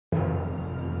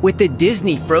With the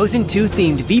Disney Frozen 2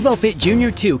 themed vívofit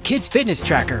Junior 2 Kids Fitness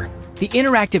Tracker, the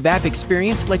interactive app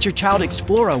experience lets your child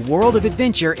explore a world of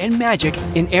adventure and magic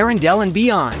in Arendelle and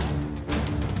beyond.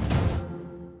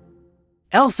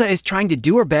 Elsa is trying to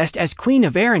do her best as Queen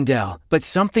of Arendelle, but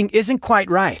something isn't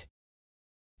quite right.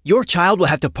 Your child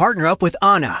will have to partner up with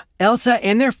Anna, Elsa,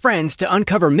 and their friends to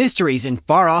uncover mysteries in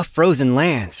far-off frozen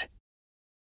lands.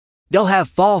 They'll have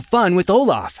fall fun with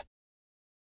Olaf.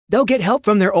 They'll get help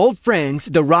from their old friends,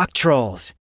 the rock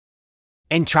trolls,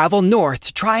 and travel north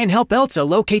to try and help Elsa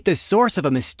locate the source of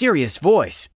a mysterious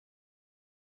voice.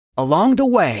 Along the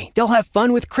way, they'll have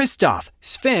fun with Kristoff,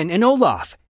 Sven, and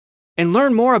Olaf, and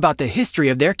learn more about the history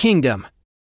of their kingdom.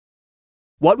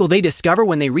 What will they discover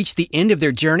when they reach the end of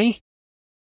their journey?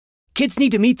 Kids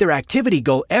need to meet their activity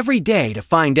goal every day to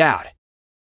find out.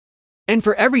 And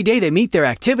for every day they meet their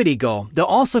activity goal, they'll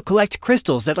also collect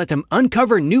crystals that let them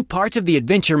uncover new parts of the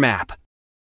adventure map.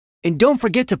 And don't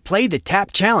forget to play the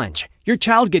Tap Challenge. Your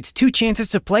child gets 2 chances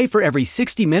to play for every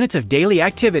 60 minutes of daily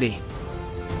activity.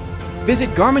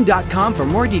 Visit Garmin.com for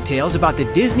more details about the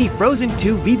Disney Frozen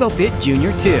 2 vívofit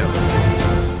Junior 2.